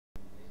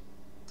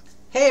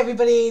Hey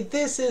everybody,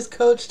 this is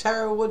Coach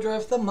Tara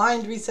Woodruff, the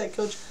Mind Reset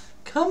Coach,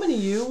 coming to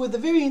you with a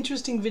very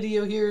interesting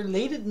video here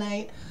late at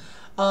night.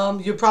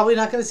 You're probably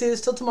not going to see this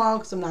till tomorrow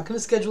because I'm not going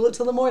to schedule it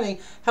till the morning.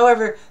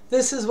 However,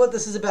 this is what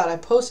this is about. I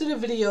posted a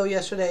video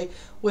yesterday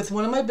with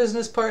one of my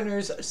business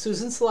partners,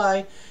 Susan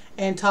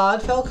and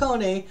Todd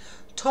Falcone,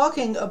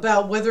 talking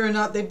about whether or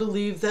not they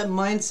believe that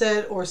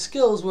mindset or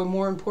skills were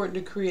more important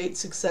to create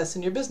success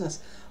in your business.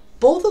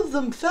 Both of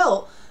them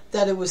felt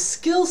that it was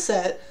skill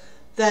set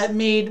that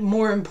made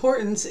more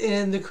importance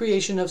in the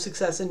creation of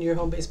success in your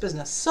home-based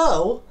business.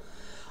 So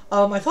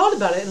I thought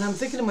about it and I'm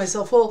thinking to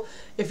myself, well,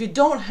 if you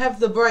don't have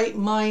the right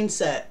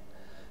mindset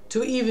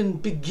to even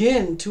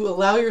begin to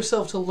allow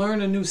yourself to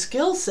learn a new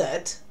skill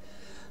set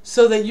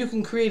so that you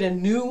can create a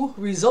new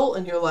result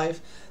in your life,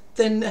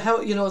 then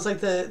how, it's like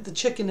the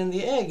chicken and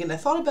the egg. And I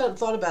thought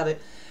about it.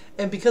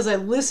 And because I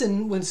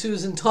listen when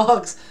Susan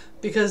talks,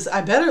 because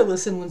I better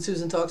listen when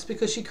Susan talks,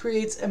 because she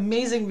creates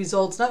amazing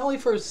results, not only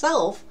for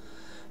herself,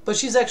 but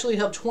she's actually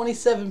helped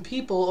 27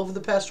 people over the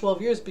past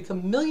 12 years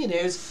become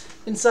millionaires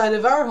inside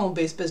of our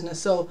home-based business.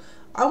 So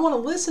I want to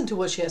listen to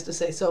what she has to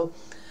say. So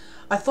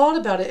I thought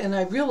about it and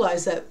I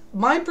realized that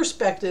my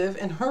perspective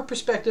and her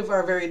perspective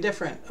are very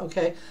different,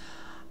 okay?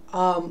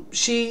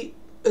 She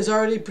is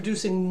already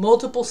producing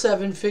multiple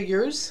 7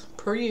 figures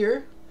per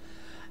year,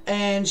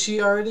 and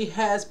she already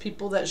has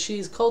people that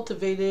she's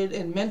cultivated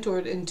and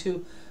mentored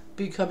into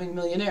becoming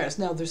millionaires.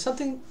 Now, there's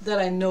something that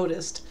I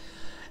noticed.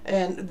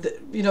 And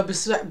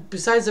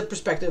besides the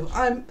perspective,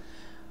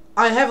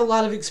 I have a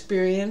lot of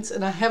experience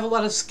and I have a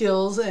lot of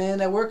skills,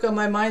 and I work on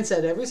my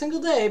mindset every single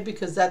day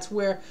because that's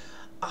where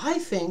I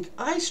think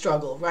I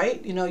struggle,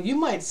 right? You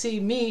might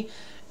see me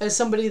as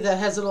somebody that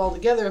has it all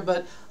together,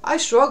 but I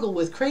struggle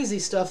with crazy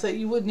stuff that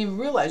you wouldn't even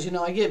realize.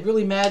 I get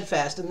really mad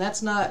fast, and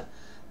that's not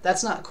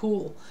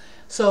cool.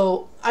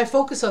 So I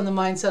focus on the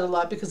mindset a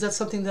lot because that's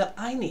something that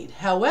I need.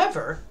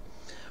 However,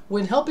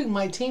 when helping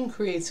my team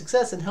create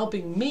success and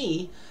helping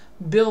me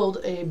build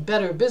a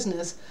better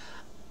business,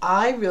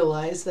 I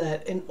realized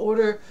that in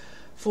order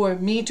for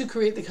me to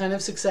create the kind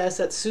of success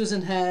that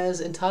Susan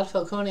has and Todd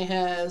Falcone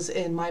has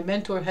and my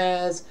mentor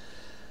has,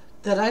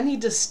 that I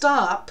need to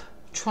stop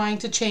trying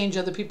to change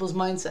other people's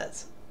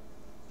mindsets.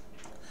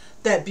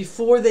 That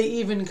before they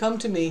even come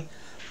to me,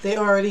 they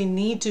already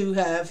need to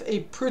have a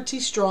pretty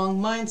strong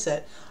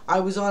mindset. I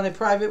was on a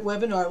private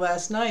webinar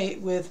last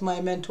night with my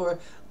mentor,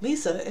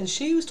 Lisa, and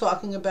she was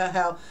talking about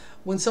how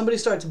when somebody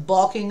starts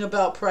balking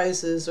about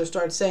prices or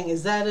starts saying,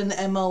 is that an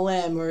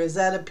MLM or is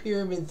that a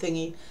pyramid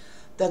thingy,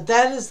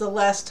 that is the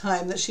last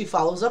time that she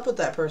follows up with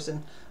that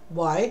person.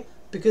 Why?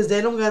 Because they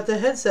don't got the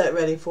headset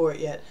ready for it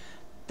yet.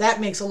 That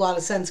makes a lot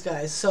of sense,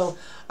 guys. So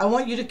I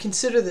want you to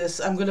consider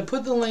this. I'm going to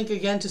put the link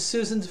again to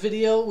Susan's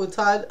video with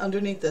Todd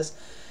underneath this.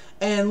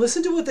 And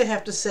listen to what they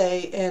have to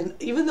say. And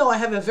even though I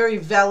have a very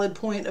valid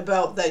point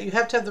about that you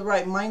have to have the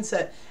right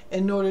mindset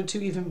in order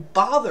to even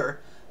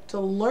bother to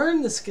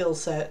learn the skill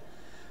set,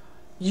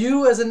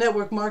 you as a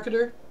network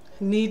marketer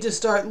need to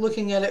start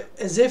looking at it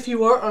as if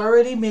you are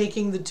already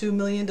making the $2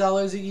 million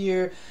a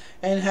year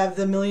and have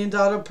the $1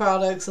 million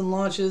products and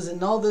launches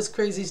and all this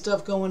crazy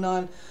stuff going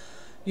on.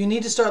 You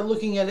need to start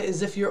looking at it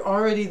as if you're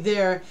already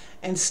there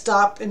and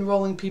stop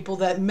enrolling people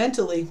that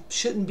mentally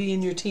shouldn't be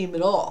in your team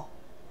at all.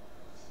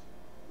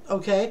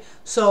 Okay,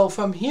 so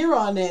from here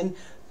on in,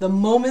 the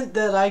moment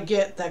that I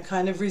get that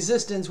kind of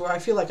resistance where I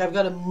feel like I've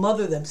got to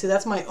mother them, see,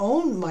 that's my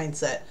own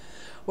mindset,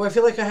 where I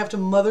feel like I have to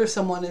mother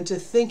someone into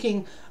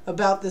thinking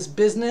about this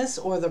business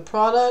or the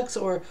products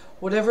or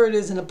whatever it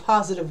is in a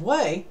positive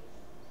way,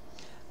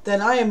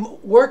 then I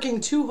am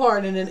working too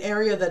hard in an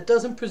area that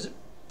doesn't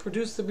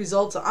produce the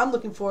results that I'm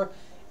looking for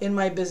in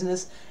my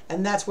business,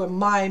 and that's where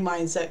my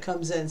mindset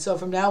comes in. So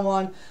from now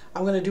on,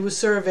 I'm going to do a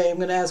survey. I'm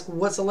going to ask,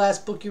 what's the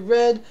last book you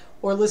read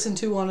or listened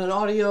to on an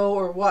audio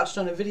or watched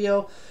on a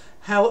video?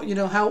 How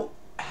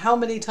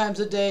many times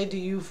a day do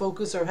you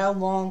focus, or how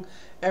long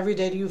every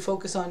day do you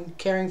focus on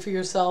caring for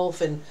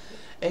yourself and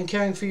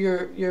caring for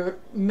your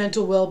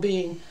mental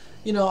well-being?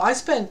 I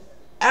spend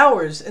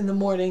hours in the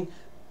morning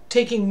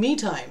taking me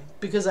time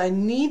because I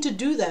need to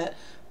do that,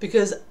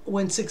 because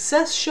when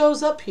success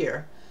shows up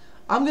here,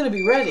 I'm going to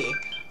be ready.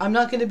 I'm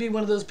not going to be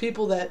one of those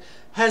people that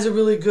has a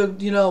really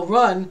good,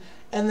 run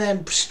and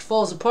then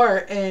falls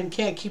apart and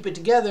can't keep it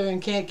together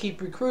and can't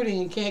keep recruiting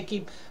and can't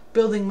keep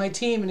building my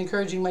team and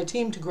encouraging my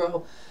team to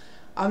grow.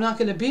 I'm not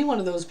going to be one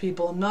of those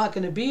people. I'm not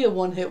going to be a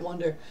one-hit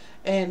wonder.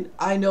 And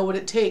I know what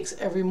it takes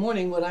every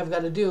morning, what I've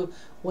got to do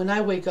when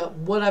I wake up,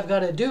 what I've got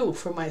to do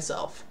for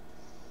myself.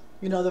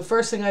 The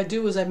first thing I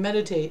do is I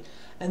meditate,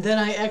 and then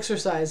I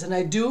exercise, and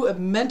I do a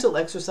mental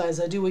exercise.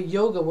 I do a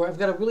yoga where I've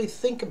got to really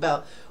think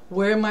about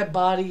where my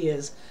body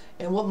is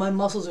and what my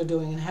muscles are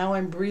doing and how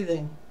I'm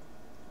breathing.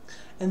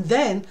 And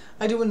then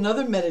I do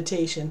another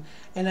meditation,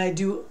 and I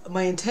do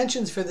my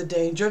intentions for the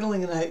day,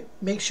 journaling, and I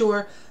make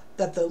sure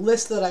that the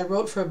list that I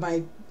wrote for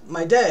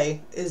my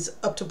day is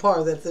up to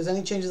par, that if there's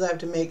any changes I have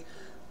to make,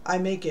 I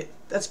make it.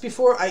 That's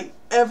before I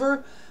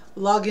ever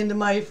log into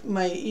my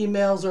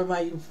emails or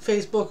my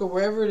Facebook or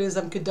wherever it is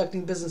I'm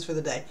conducting business for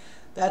the day.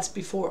 That's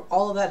before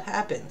all of that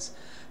happens.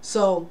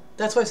 So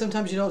that's why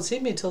sometimes you don't see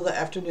me till the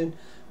afternoon.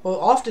 Well,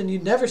 often you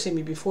never see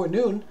me before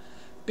noon,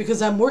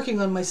 because I'm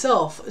working on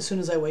myself as soon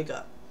as I wake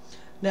up.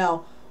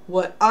 Now,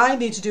 what I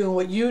need to do and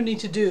what you need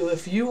to do,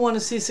 if you want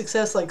to see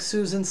success like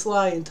Susan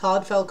Sly and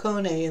Todd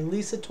Falcone and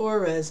Lisa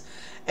Torres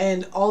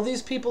and all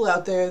these people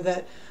out there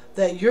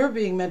that you're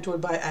being mentored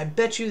by, I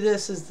bet you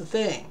this is the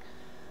thing.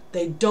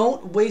 They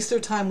don't waste their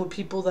time with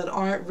people that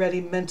aren't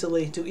ready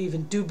mentally to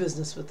even do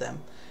business with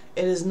them.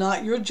 It is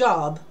not your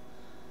job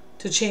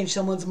to change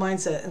someone's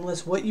mindset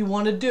unless what you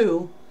want to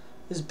do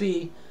is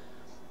be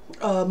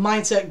a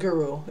mindset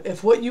guru.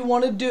 If what you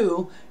want to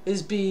do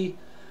is be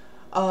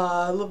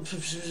I don't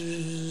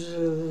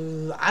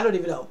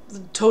even know,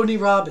 Tony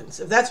Robbins,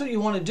 if that's what you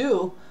want to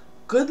do,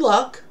 good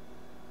luck,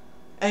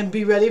 and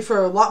be ready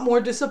for a lot more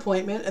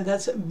disappointment. And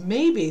that's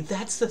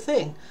the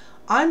thing.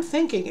 I'm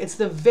thinking it's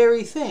the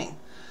very thing.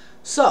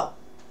 So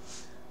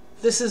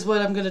this is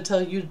what I'm going to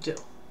tell you to do.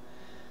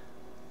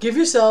 Give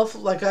yourself,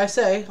 like I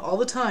say all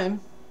the time,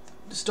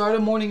 start a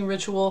morning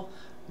ritual,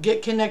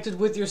 get connected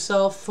with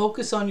yourself,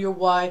 focus on your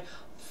why,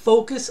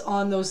 focus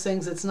on those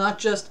things. It's not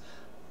just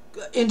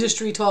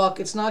industry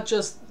talk. It's not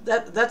just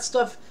that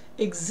stuff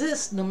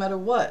exists no matter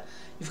what.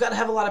 You've got to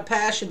have a lot of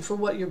passion for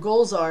what your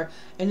goals are,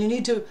 and you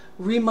need to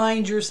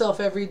remind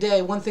yourself every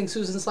day. One thing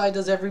Susan Sly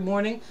does every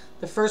morning,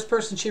 the first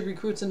person she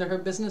recruits into her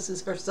business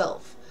is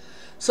herself.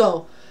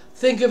 So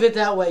think of it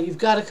that way. You've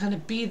got to kind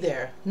of be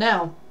there.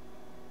 Now,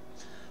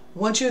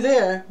 once you're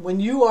there, when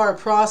you are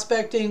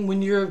prospecting,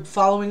 when you're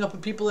following up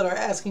with people that are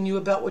asking you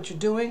about what you're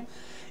doing,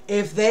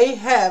 if they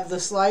have the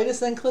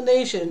slightest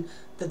inclination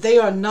that they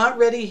are not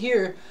ready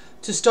here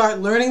to start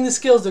learning the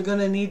skills they're going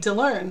to need to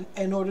learn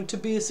in order to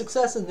be a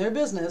success in their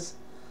business,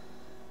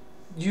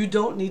 you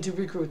don't need to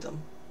recruit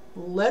them.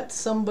 Let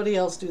somebody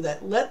else do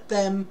that. Let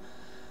them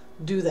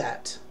do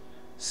that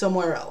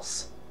somewhere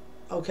else.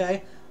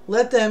 Okay?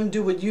 Let them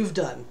do what you've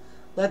done.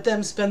 Let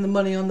them spend the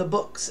money on the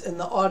books and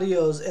the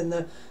audios and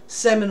the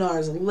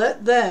seminars.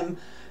 Let them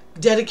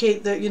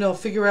dedicate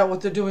figure out what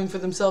they're doing for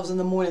themselves in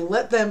the morning.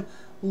 Let them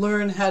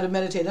learn how to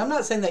meditate. I'm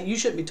not saying that you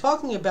shouldn't be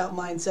talking about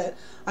mindset.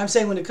 I'm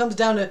saying when it comes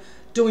down to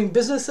doing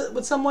business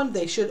with someone,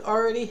 they should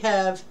already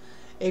have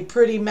a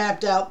pretty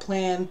mapped out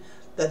plan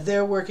that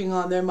they're working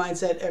on their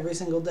mindset every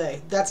single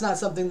day. That's not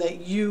something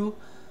that you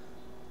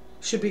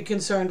should be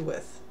concerned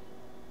with.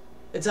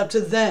 It's up to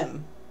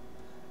them.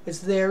 It's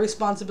their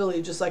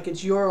responsibility, just like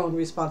it's your own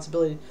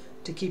responsibility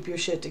to keep your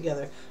shit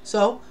together.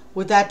 So,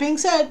 with that being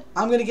said,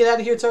 I'm going to get out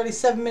of here. It's already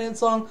 7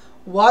 minutes long.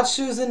 Watch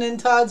Susan and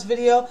Todd's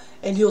video,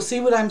 and you'll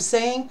see what I'm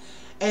saying.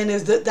 And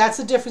that's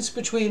the difference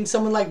between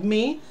someone like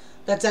me,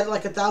 that's at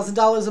like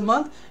 $1,000 a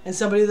month, and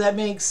somebody that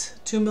makes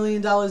 $2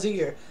 million a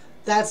year.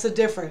 That's the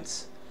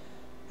difference.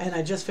 And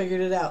I just figured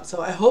it out.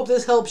 So I hope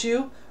this helps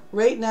you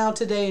right now,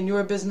 today, in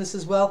your business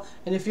as well.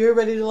 And if you're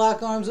ready to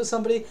lock arms with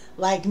somebody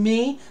like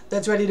me,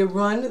 that's ready to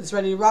run, that's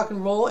ready to rock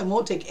and roll, and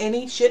won't take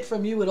any shit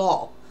from you at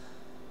all,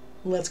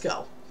 let's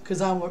go.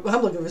 Because I'm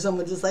looking for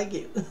someone just like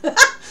you.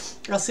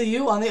 I'll see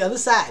you on the other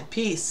side.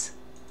 Peace.